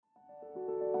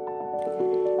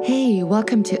Hey,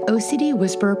 welcome to OCD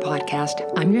Whisperer Podcast.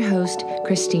 I'm your host,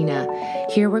 Christina.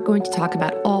 Here we're going to talk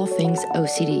about all things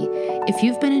OCD. If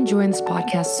you've been enjoying this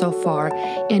podcast so far,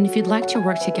 and if you'd like to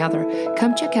work together,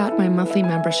 come check out my monthly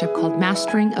membership called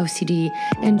Mastering OCD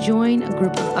and join a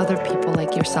group of other people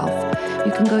like yourself.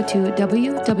 You can go to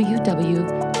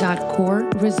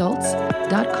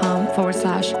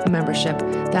www.coreresults.com/membership.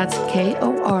 That's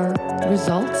KOR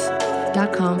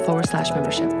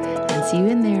results.com/membership. And see you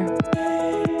in there.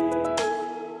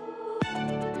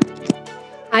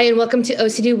 Hi, and welcome to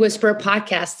OCD Whisperer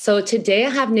Podcast. So today I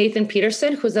have Nathan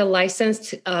Peterson, who's a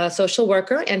licensed social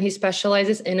worker, and he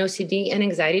specializes in OCD and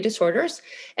anxiety disorders,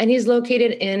 and he's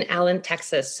located in Allen,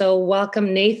 Texas. So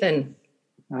welcome, Nathan.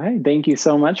 All right. Thank you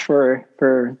so much for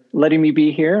letting me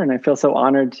be here, and I feel so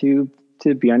honored to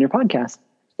be on your podcast.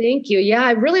 Thank you. Yeah,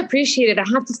 I really appreciate it. I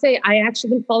have to say, I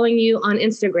actually been following you on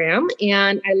Instagram,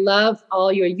 and I love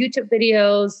all your YouTube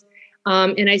videos.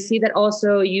 And I see that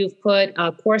also you've put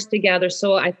a course together.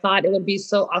 So I thought it would be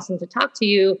so awesome to talk to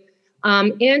you.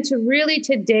 And to really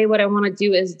today, what I want to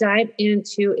do is dive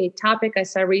into a topic I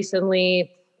saw recently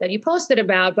that you posted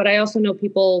about, but I also know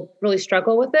people really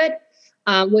struggle with it,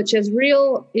 which is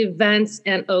real events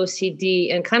and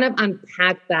OCD, and kind of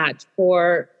unpack that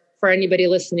for anybody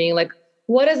listening. Like,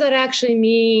 what does that actually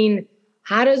mean?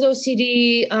 How does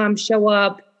OCD show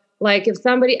up? Like if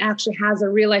somebody actually has a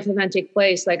real life event take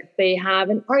place, like they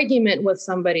have an argument with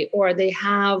somebody, or they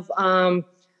have,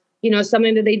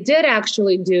 something that they did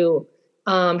actually do.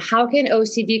 How can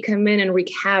OCD come in and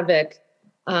wreak havoc?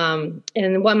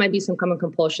 And what might be some common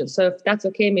compulsions? So if that's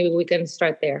okay, maybe we can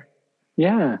start there.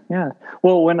 Yeah.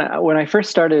 Well, when I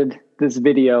first started this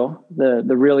video,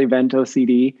 the real event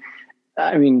OCD,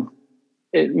 I mean,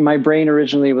 my brain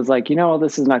originally was like,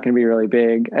 this is not going to be really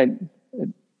big.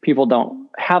 People don't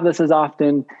have this as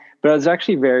often, but I was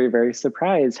actually very, very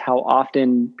surprised how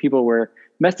often people were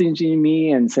messaging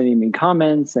me and sending me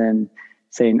comments and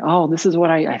saying, "Oh, this is what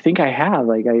I think I have.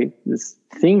 Like this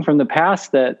thing from the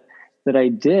past that I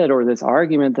did, or this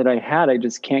argument that I had, I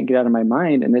just can't get out of my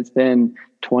mind. And it's been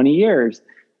 20 years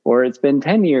or it's been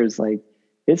 10 years. Like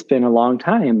it's been a long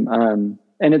time.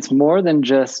 And it's more than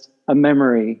just a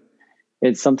memory.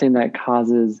 It's something that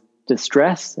causes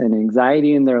distress and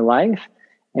anxiety in their life.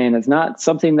 And it's not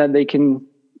something that they can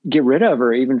get rid of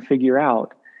or even figure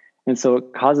out. And so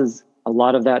it causes a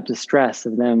lot of that distress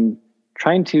of them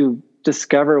trying to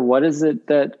discover what is it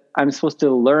that I'm supposed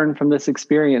to learn from this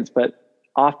experience. But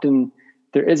often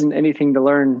there isn't anything to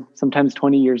learn, sometimes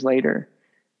 20 years later.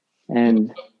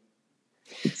 And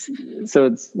it's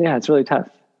really tough.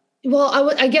 Well,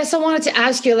 I guess I wanted to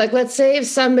ask you, like, let's say if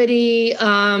somebody,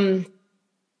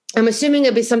 I'm assuming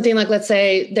it'd be something like, let's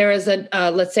say there is a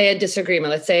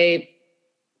disagreement. Let's say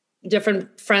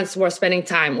different friends were spending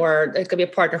time, or it could be a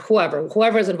partner,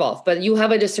 whoever is involved, but you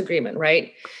have a disagreement,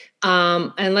 right?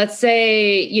 And let's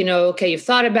say, you've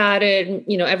thought about it,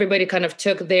 everybody kind of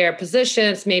took their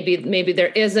positions. Maybe there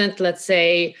isn't, let's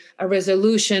say, a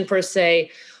resolution per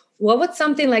se. What would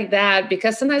something like that,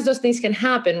 because sometimes those things can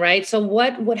happen, right? So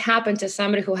what would happen to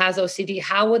somebody who has OCD?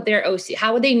 How would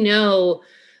they know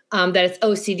that it's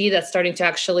OCD that's starting to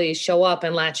actually show up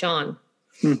and latch on?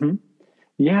 Mm-hmm.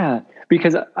 Yeah,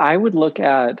 because I would look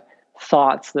at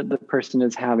thoughts that the person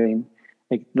is having,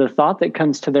 like the thought that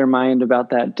comes to their mind about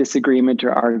that disagreement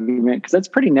or argument, because that's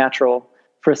pretty natural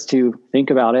for us to think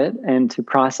about it and to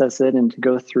process it and to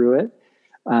go through it.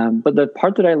 But the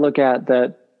part that I look at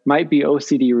that might be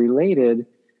OCD related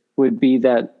would be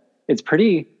that it's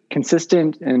pretty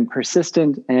consistent and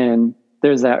persistent, and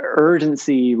there's that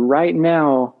urgency right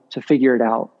now to figure it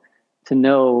out, to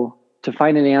know, to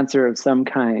find an answer of some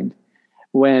kind.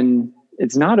 When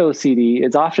it's not OCD,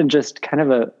 it's often just kind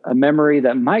of a memory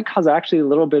that might cause actually a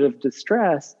little bit of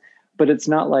distress, but it's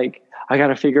not like, I got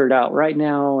to figure it out right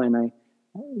now. And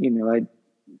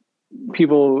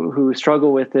people who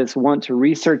struggle with this want to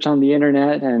research on the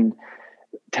internet and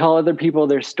tell other people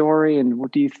their story. And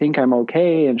what do you think, I'm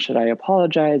okay? And should I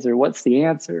apologize? Or what's the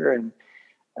answer? And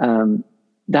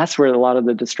that's where a lot of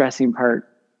the distressing part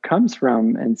comes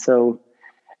from. And so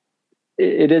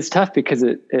it is tough because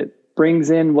it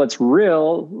brings in what's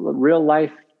real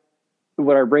life.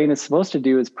 What our brain is supposed to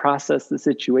do is process the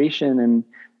situation and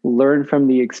learn from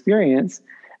the experience.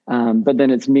 But then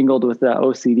it's mingled with the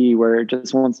OCD where it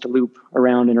just wants to loop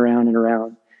around and around and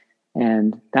around.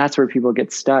 And that's where people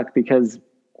get stuck, because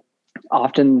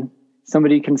often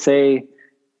somebody can say,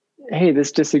 hey,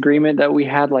 this disagreement that we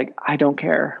had, like, I don't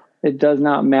care. It does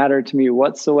not matter to me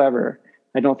whatsoever.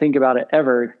 I don't think about it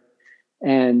ever.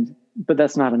 But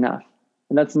that's not enough.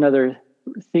 And that's another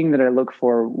thing that I look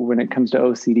for when it comes to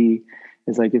OCD,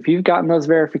 It's like, if you've gotten those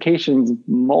verifications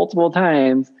multiple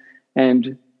times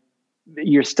and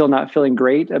you're still not feeling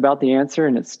great about the answer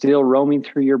and it's still roaming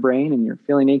through your brain and you're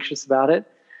feeling anxious about it,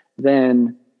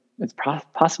 then it's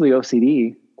possibly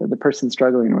OCD that the person's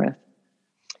struggling with.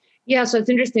 Yeah, so it's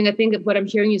interesting. I think what I'm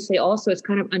hearing you say also is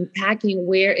kind of unpacking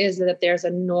where is it that there's a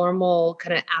normal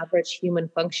kind of average human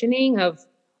functioning of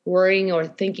worrying or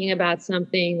thinking about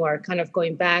something or kind of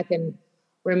going back and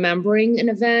remembering an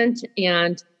event.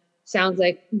 And sounds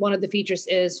like one of the features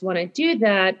is when I do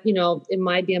that, it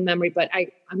might be a memory, but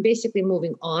I'm basically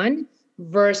moving on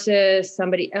versus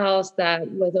somebody else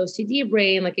that with OCD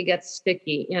brain, like it gets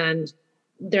sticky and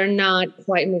they're not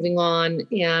quite moving on.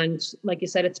 And like you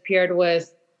said, it's paired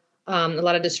with a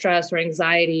lot of distress or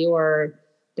anxiety, or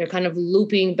they're kind of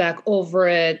looping back over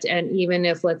it. And even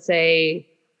if, let's say,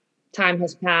 time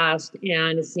has passed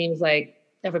and it seems like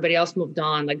everybody else moved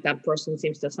on, like that person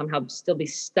seems to somehow still be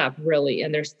stuck really.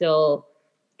 And they're still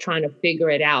trying to figure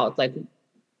it out, like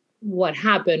what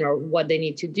happened or what they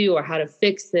need to do or how to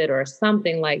fix it or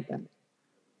something like that.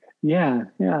 Yeah.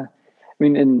 I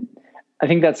mean, and I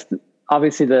think that's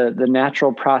obviously the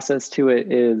natural process to it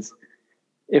is,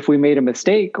 if we made a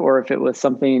mistake or if it was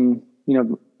something,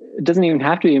 it doesn't even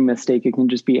have to be a mistake. It can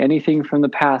just be anything from the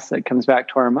past that comes back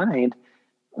to our mind.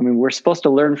 I mean, we're supposed to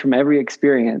learn from every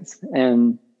experience,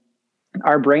 and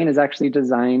our brain is actually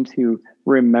designed to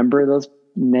remember those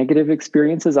negative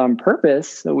experiences on purpose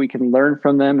so we can learn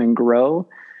from them and grow.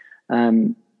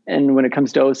 And when it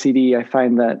comes to OCD, I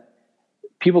find that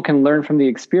people can learn from the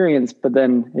experience, but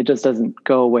then it just doesn't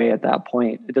go away at that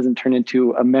point. It doesn't turn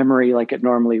into a memory like it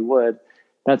normally would.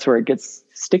 That's where it gets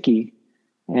sticky,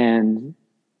 and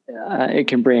it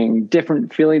can bring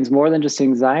different feelings more than just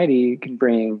anxiety. It can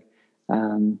bring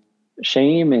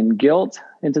shame and guilt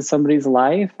into somebody's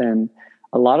life, and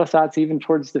a lot of thoughts even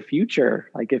towards the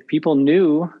future. Like, if people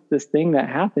knew this thing that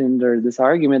happened or this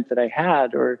argument that I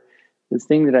had or this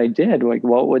thing that I did, like,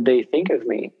 what would they think of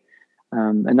me?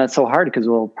 And that's so hard because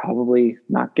we'll probably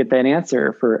not get that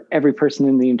answer for every person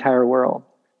in the entire world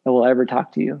that will ever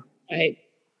talk to you.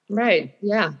 Right.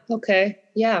 Yeah. Okay.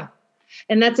 Yeah.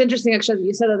 And that's interesting, actually,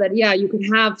 you said that, you could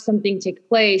have something take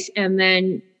place. And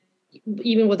then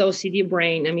even with OCD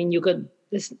brain, I mean, you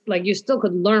still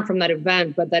could learn from that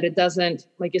event, but that it doesn't,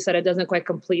 like you said, it doesn't quite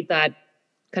complete that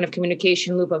kind of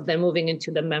communication loop of then moving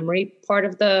into the memory part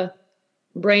of the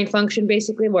brain function,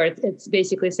 basically, where it's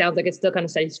basically sounds like it still kind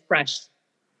of stays fresh.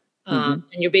 And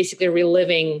you're basically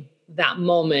reliving that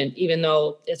moment, even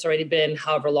though it's already been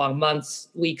however long, months,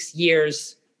 weeks,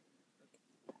 years.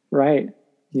 Right.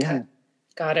 Yeah.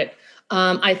 Got it.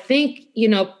 I think,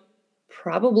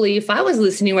 probably if I was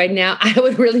listening right now, I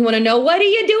would really want to know, what do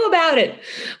you do about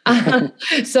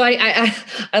it? So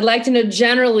I'd like to know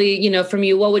generally, from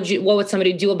you, what would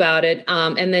somebody do about it?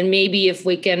 And then maybe if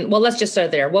we can, let's just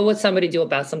start there. What would somebody do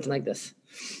about something like this?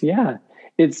 Yeah,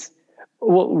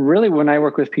 really, when I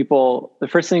work with people, the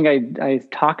first thing I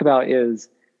talk about is,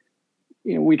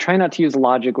 we try not to use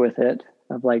logic with it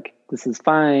of like, this is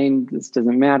fine, this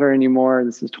doesn't matter anymore,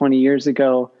 this is 20 years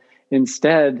ago.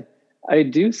 Instead, I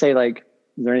do say, like,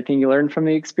 is there anything you learned from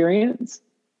the experience?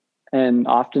 And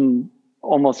often,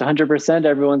 almost 100%,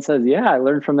 everyone says, yeah, I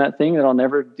learned from that thing that I'll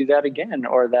never do that again,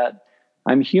 or that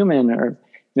I'm human, or,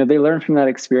 they learn from that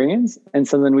experience. And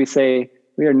so then we say,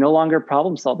 we are no longer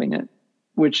problem solving it,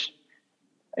 which,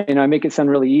 I make it sound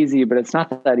really easy, but it's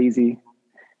not that easy.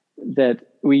 That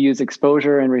we use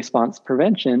exposure and response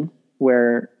prevention,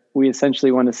 where we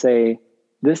essentially want to say,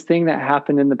 this thing that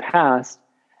happened in the past,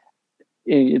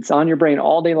 it's on your brain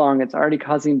all day long. It's already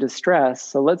causing distress.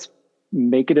 So let's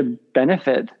make it a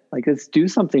benefit. Like, let's do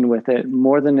something with it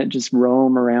more than it just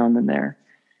roam around in there.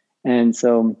 And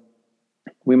so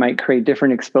we might create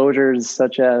different exposures,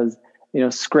 such as,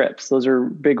 scripts. Those are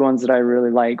big ones that I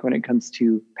really like when it comes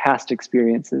to past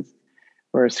experiences,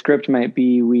 where a script might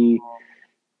be, we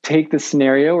take the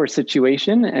scenario or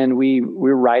situation and we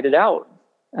write it out.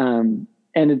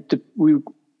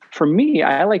 For me,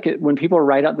 I like it when people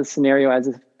write out the scenario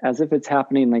as if it's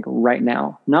happening like right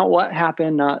now, not what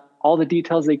happened, not all the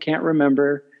details they can't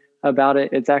remember about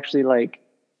it. It's actually like,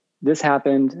 this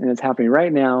happened and it's happening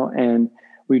right now. And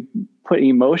we put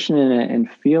emotion in it and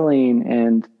feeling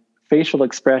and facial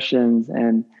expressions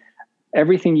and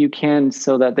everything you can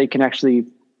so that they can actually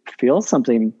feel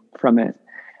something from it.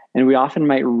 And we often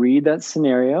might read that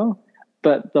scenario,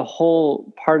 but the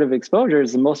whole part of exposure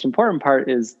is the most important part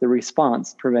is the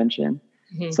response prevention.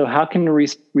 Mm-hmm. So how can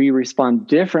we respond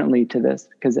differently to this?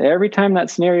 Because every time that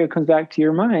scenario comes back to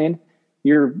your mind,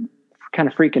 you're kind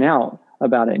of freaking out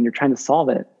about it and you're trying to solve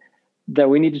it. That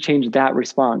we need to change that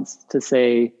response to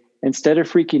say, instead of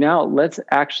freaking out, let's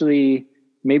actually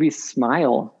maybe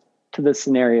smile to the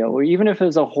scenario, or even if it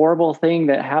was a horrible thing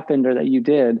that happened or that you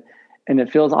did and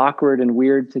it feels awkward and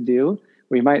weird to do,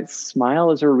 we might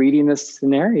smile as we're reading this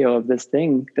scenario of this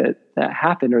thing that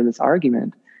happened, or this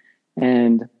argument.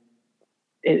 And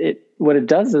it what it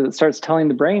does is it starts telling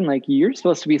the brain, like, you're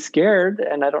supposed to be scared,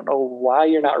 and I don't know why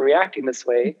you're not reacting this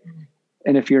way.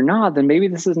 And if you're not, then maybe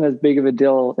this isn't as big of a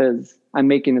deal as I'm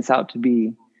making this out to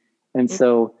be. And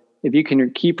so if you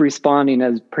can keep responding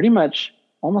as pretty much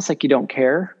almost like you don't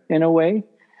care in a way,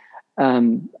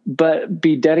 but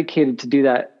be dedicated to do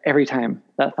that every time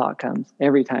that thought comes,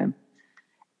 every time.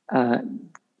 And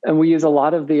we use a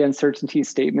lot of the uncertainty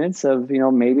statements of,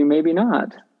 maybe, maybe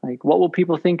not. Like, what will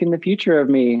people think in the future of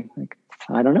me? Like,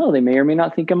 I don't know. They may or may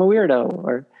not think I'm a weirdo,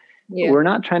 or we're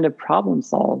not trying to problem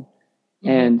solve.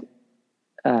 And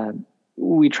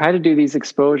we try to do these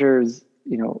exposures,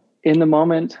 in the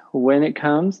moment when it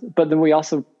comes, but then we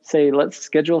also say, let's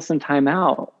schedule some time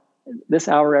out, this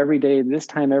hour every day, this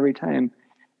time every time.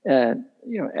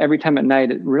 Every time at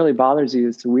night it really bothers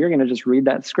you, so we're going to just read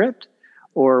that script,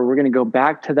 or we're going to go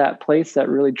back to that place that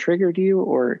really triggered you.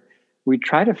 Or we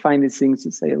try to find these things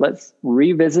to say, let's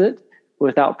revisit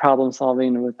without problem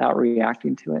solving and without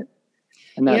reacting to it.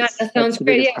 And that sounds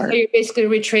great. Yeah, so you're basically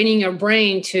retraining your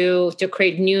brain to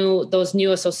create those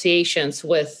new associations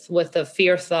with the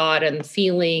fear thought and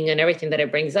feeling and everything that it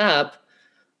brings up.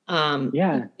 So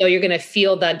you're going to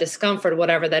feel that discomfort,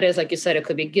 whatever that is. Like you said, it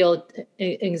could be guilt,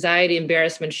 anxiety,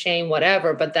 embarrassment, shame,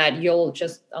 whatever, but that you'll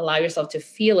just allow yourself to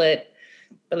feel it.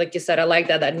 But like you said, I like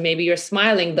that maybe you're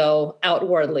smiling though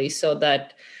outwardly, so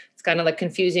that it's kind of like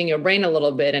confusing your brain a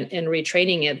little bit and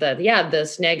retraining it that,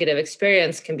 this negative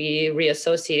experience can be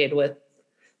reassociated with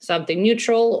something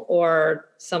neutral or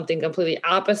something completely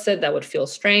opposite that would feel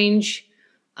strange,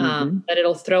 that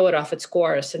it'll throw it off its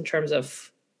course in terms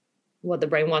of what the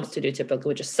brain wants to do typically,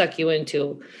 which is suck you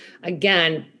into,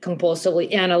 again,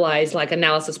 compulsively analyze, like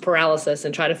analysis paralysis,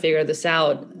 and try to figure this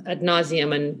out ad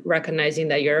nauseum, and recognizing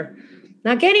that you're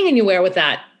not getting anywhere with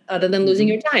that other than losing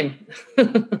your time.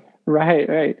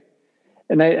 Right.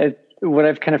 And I what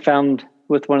I've kind of found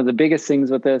with one of the biggest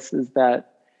things with this is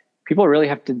that people really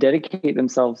have to dedicate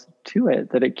themselves to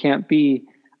it, that it can't be,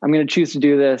 I'm going to choose to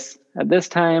do this at this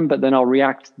time, but then I'll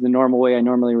react the normal way I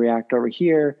normally react over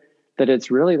here. That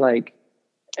it's really like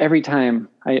every time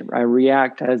I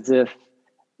react as if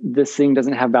this thing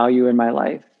doesn't have value in my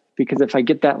life. Because if I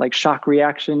get that like shock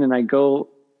reaction and I go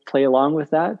play along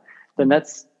with that, then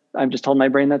I've just told my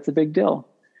brain that's a big deal.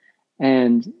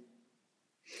 And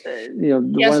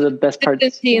one of the best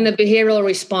parts in the behavioral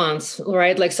response,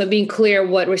 right? Like, so being clear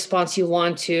what response you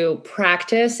want to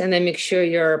practice, and then make sure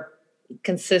you're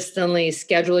consistently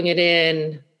scheduling it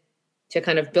in to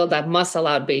kind of build that muscle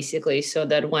out, basically, so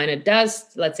that when it does,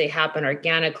 let's say, happen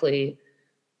organically,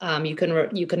 you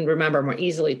can remember more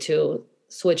easily to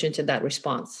switch into that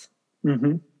response.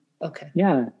 Okay.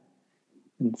 Yeah.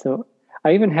 And so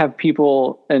I even have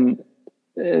people, and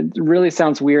it really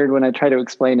sounds weird when I try to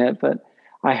explain it, but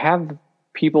I have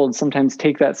people sometimes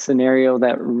take that scenario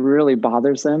that really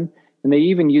bothers them, and they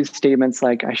even use statements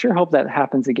like, I sure hope that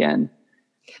happens again.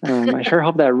 I sure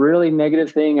hope that really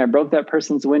negative thing, I broke that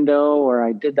person's window, or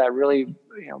I did that really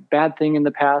bad thing in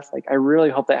the past. Like, I really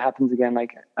hope that happens again.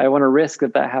 Like, I want to risk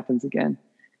that happens again.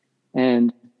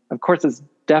 And of course, it's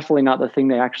definitely not the thing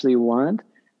they actually want,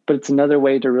 but it's another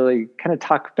way to really kind of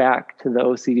talk back to the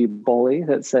OCD bully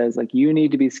that says, like, you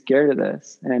need to be scared of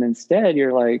this. And instead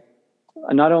you're like,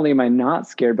 not only am I not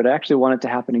scared, but I actually want it to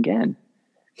happen again.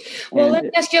 Well, let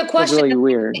me ask you a question. It's really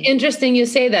weird. Interesting you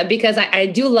say that, because I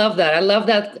do love that. I love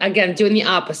that, again, doing the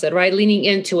opposite, right? Leaning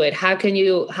into it. How can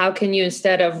you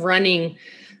instead of running,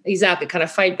 exactly, kind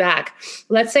of fight back?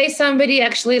 Let's say somebody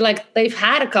actually, like, they've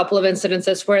had a couple of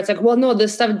incidences where it's like, well, no,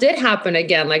 this stuff did happen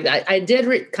again. Like, I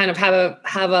did kind of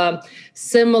have a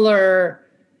similar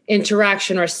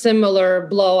interaction or similar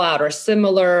blowout or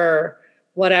similar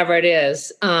whatever it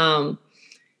is.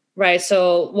 Right.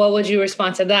 So what would you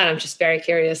respond to that? I'm just very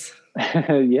curious.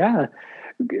 Yeah.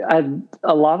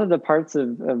 A lot of the parts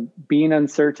of being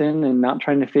uncertain and not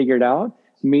trying to figure it out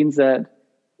means that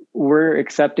we're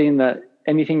accepting that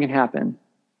anything can happen,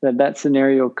 that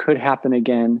scenario could happen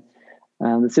again.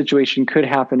 The situation could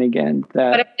happen again.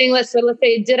 But let's say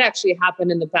it did actually happen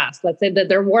in the past. Let's say that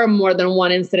there were more than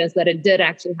one incident that it did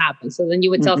actually happen. So then you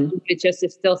would tell somebody just to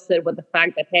still sit with the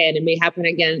fact that, hey, and it may happen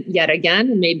again, yet again,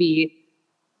 and maybe.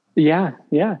 Yeah.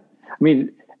 I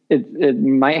mean, it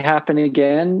might happen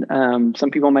again. Some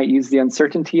people might use the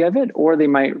uncertainty of it, or they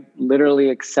might literally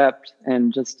accept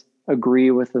and just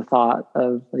agree with the thought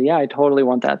of, yeah, I totally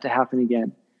want that to happen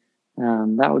again.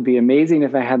 That would be amazing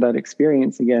if I had that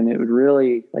experience again. It would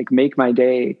really like make my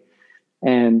day.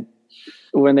 And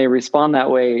when they respond that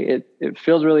way, it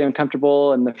feels really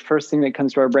uncomfortable. And the first thing that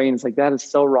comes to our brain is like, that is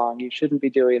so wrong. You shouldn't be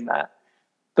doing that.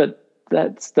 But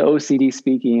that's the OCD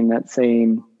speaking, that's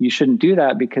saying you shouldn't do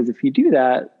that, because if you do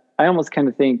that, I almost kind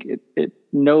of think it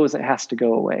knows it has to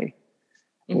go away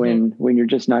when you're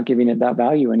just not giving it that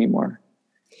value anymore.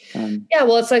 Yeah,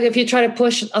 well, it's like if you try to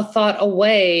push a thought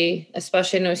away,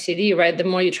 especially in OCD, right? The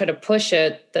more you try to push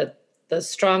it, the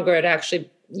stronger it actually,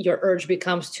 your urge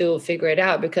becomes to figure it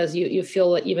out, because you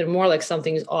feel even more like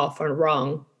something's off or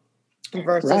wrong,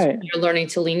 versus when you're learning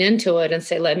to lean into it and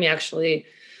say, let me actually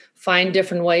find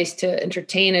different ways to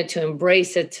entertain it, to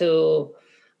embrace it, to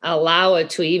allow it,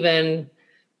 to even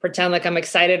pretend like I'm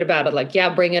excited about it. Like,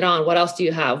 yeah, bring it on. What else do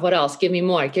you have? What else? Give me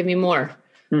more. Give me more.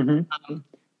 Yeah.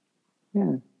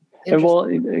 And well,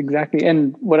 exactly.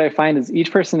 And what I find is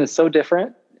each person is so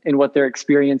different in what their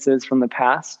experience is from the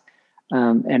past.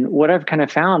 And what I've kind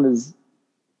of found is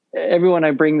everyone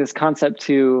I bring this concept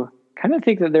to kind of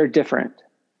think that they're different.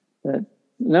 That,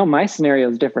 no, my scenario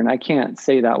is different. I can't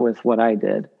say that with what I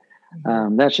did.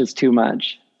 That's just too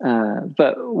much.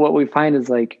 But what we find is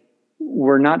like,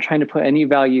 we're not trying to put any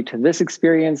value to this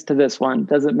experience, to this one.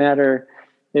 Doesn't matter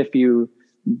if you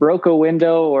broke a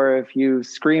window or if you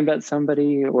screamed at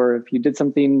somebody or if you did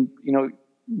something,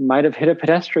 might have hit a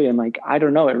pedestrian. Like, I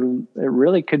don't know. It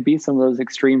really could be some of those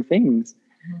extreme things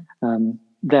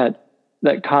that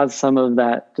cause some of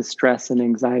that distress and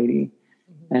anxiety.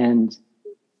 And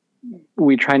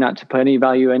we try not to put any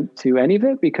value into any of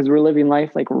it, because we're living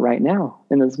life like right now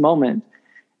in this moment.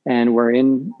 And we're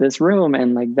in this room,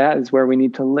 and like that is where we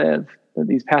need to live. That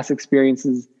these past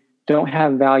experiences don't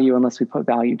have value unless we put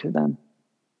value to them.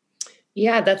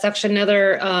 Yeah, that's actually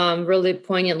another really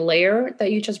poignant layer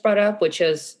that you just brought up, which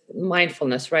is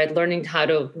mindfulness, right? Learning how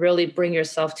to really bring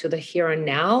yourself to the here and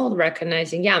now,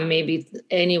 recognizing, yeah, maybe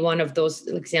any one of those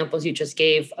examples you just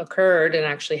gave occurred and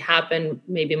actually happened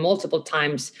maybe multiple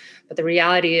times. But the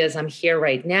reality is I'm here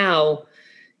right now,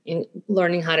 in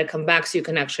learning how to come back so you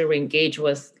can actually re-engage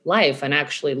with life and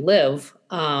actually live.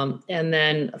 And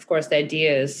then, of course, the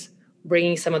idea is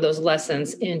bringing some of those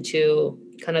lessons into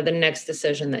kind of the next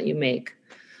decision that you make.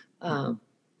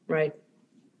 Right.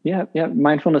 Yeah.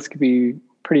 Mindfulness could be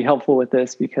pretty helpful with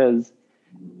this, because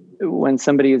when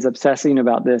somebody is obsessing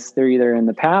about this, they're either in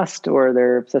the past or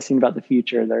they're obsessing about the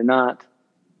future. They're not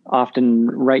often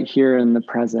right here in the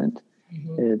present.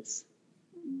 It's,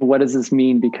 what does this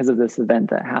mean because of this event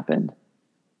that happened?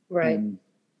 Right.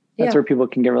 That's where people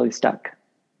can get really stuck.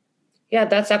 Yeah,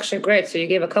 that's actually great. So you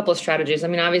gave a couple of strategies. I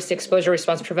mean, obviously exposure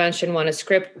response prevention, one is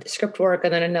script work.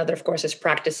 And then another, of course, is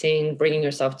practicing bringing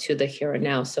yourself to the here and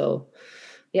now. So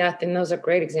yeah, I think those are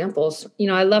great examples.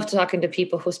 I love talking to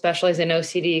people who specialize in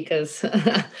OCD because,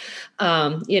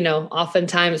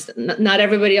 oftentimes not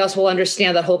everybody else will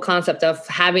understand the whole concept of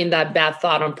having that bad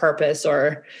thought on purpose,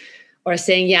 or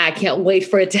saying, yeah, I can't wait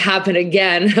for it to happen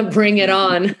again. Bring it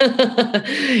on.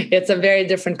 It's a very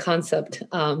different concept.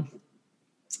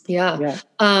 Yeah.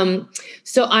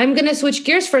 So I'm going to switch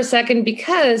gears for a second,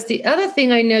 because the other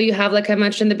thing I know you have, like I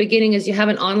mentioned in the beginning, is you have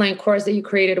an online course that you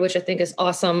created, which I think is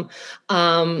awesome.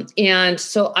 And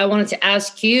so I wanted to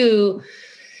ask you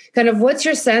kind of what's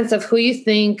your sense of who you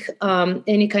think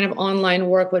any kind of online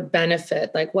work would benefit?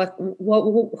 Like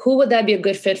who would that be a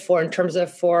good fit for in terms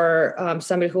of for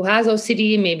somebody who has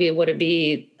OCD? Maybe would it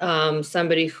be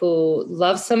somebody who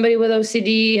loves somebody with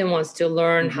OCD and wants to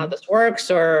learn how this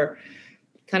works, or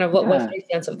kind of what's your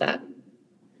sense of that?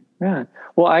 Yeah.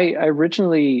 Well, I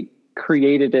originally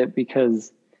created it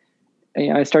because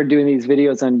I started doing these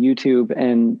videos on YouTube,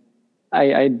 and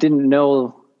I didn't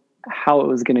know how it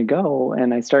was going to go.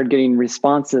 And I started getting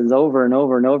responses over and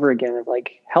over and over again of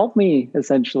like, help me,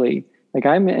 essentially. Like,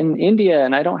 I'm in India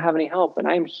and I don't have any help, and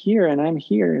I'm here. And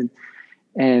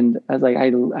I was like,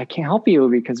 I can't help you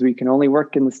because we can only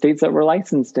work in the states that we're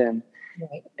licensed in.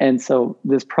 Right. And so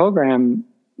this program,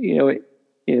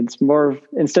 it's more of,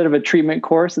 instead of a treatment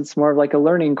course, it's more of like a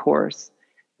learning course,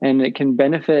 and it can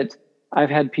benefit. I've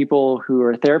had people who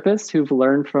are therapists who've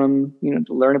learned from,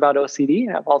 to learn about OCD.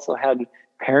 And I've also had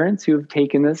parents who've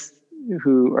taken this,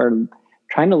 who are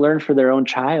trying to learn for their own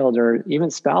child, or even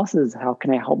spouses. How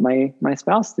can I help my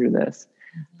spouse through this?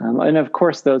 And of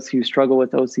course, those who struggle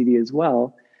with OCD as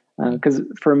well. Because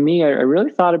for me, I really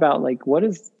thought about like, what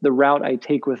is the route I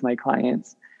take with my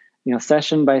clients,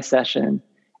 session by session.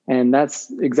 And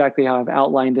that's exactly how I've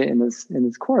outlined it in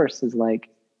this course, is like,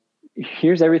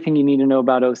 here's everything you need to know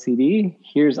about OCD.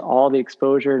 Here's all the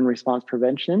exposure and response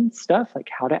prevention stuff, like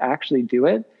how to actually do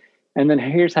it. And then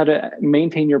here's how to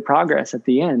maintain your progress at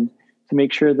the end, to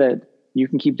make sure that you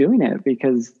can keep doing it,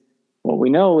 because what we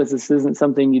know is this isn't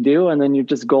something you do and then you're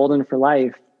just golden for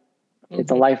life.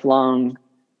 It's a lifelong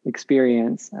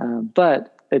experience.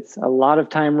 But it's a lot of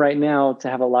time right now to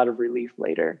have a lot of relief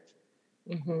later.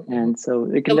 And so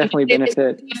it can definitely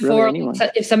benefit really anyone.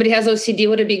 If somebody has OCD,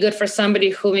 would it be good for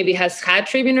somebody who maybe has had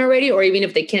treatment already, or even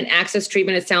if they can't access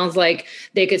treatment, it sounds like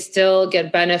they could still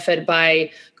get benefit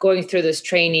by going through this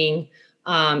training,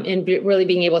 and really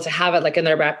being able to have it like in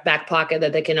their back pocket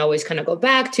that they can always kind of go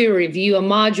back to, review a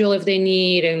module if they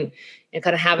need, and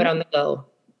kind of have it on the go.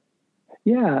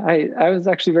 Yeah, I was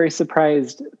actually very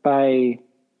surprised by,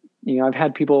 I've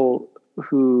had people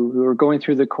who are going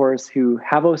through the course who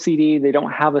have OCD. They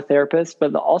don't have a therapist,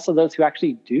 but also those who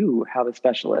actually do have a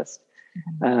specialist.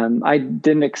 I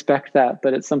didn't expect that,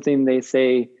 but it's something they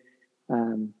say,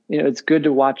 it's good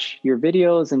to watch your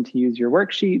videos and to use your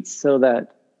worksheets so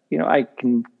that, I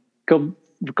can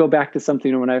go back to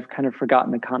something when I've kind of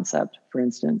forgotten the concept, for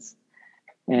instance.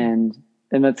 And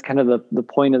that's kind of the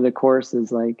point of the course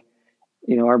is like,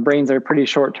 our brains are pretty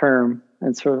short term.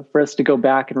 And so for us to go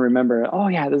back and remember, oh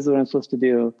yeah, this is what I'm supposed to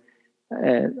do,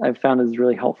 I've found is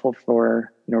really helpful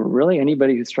for, really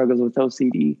anybody who struggles with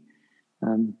OCD.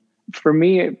 For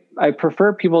me, I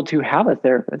prefer people to have a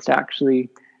therapist actually,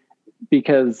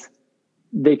 because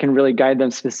they can really guide them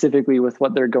specifically with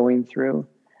what they're going through.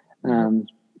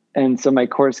 And so my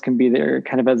course can be there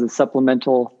kind of as a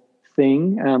supplemental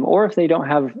thing. Or if they don't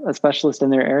have a specialist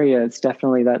in their area, it's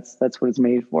definitely, that's what it's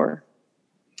made for.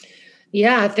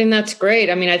 Yeah, I think that's great.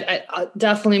 I mean, I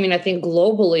definitely, I think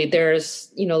globally there's,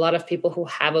 a lot of people who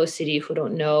have OCD who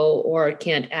don't know or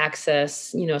can't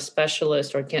access, a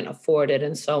specialist or can't afford it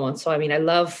and so on. So, I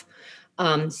love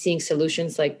seeing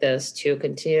solutions like this to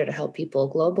continue to help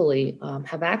people globally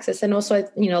have access. And also,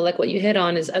 like what you hit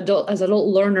on is as adult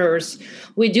learners,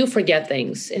 we do forget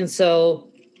things. And so,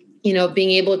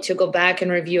 being able to go back and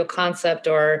review a concept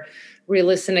or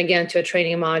re-listen again to a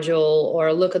training module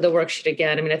or look at the worksheet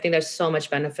again. I think there's so much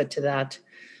benefit to that.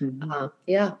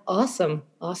 Yeah. Awesome.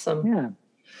 Yeah.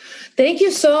 Thank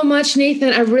you so much,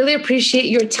 Nathan. I really appreciate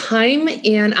your time.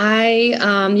 And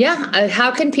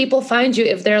how can people find you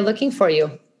if they're looking for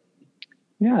you?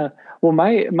 Yeah. Well,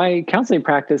 my counseling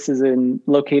practice is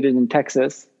located in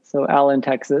Texas. So Allen,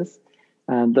 Texas.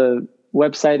 The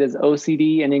website is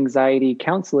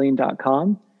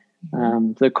ocdandanxietycounseling.com.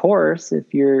 The course,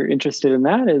 if you're interested in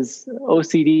that, is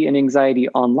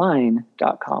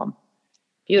ocdandanxietyonline.com.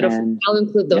 Beautiful. And I'll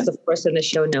include those, of course, in the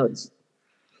show notes.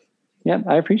 Yeah,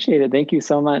 I appreciate it. Thank you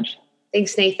so much.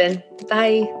 Thanks, Nathan.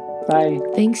 Bye. Bye.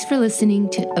 Thanks for listening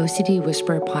to OCD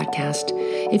Whisperer podcast.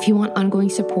 If you want ongoing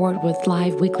support with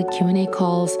live weekly Q&A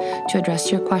calls to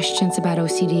address your questions about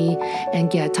OCD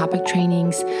and get topic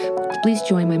trainings, please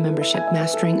join my membership,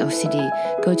 Mastering OCD.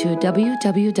 Go to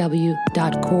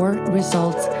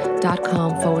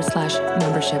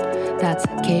www.coreresults.com/membership. That's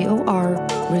KOR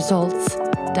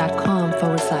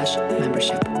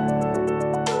results.com/membership.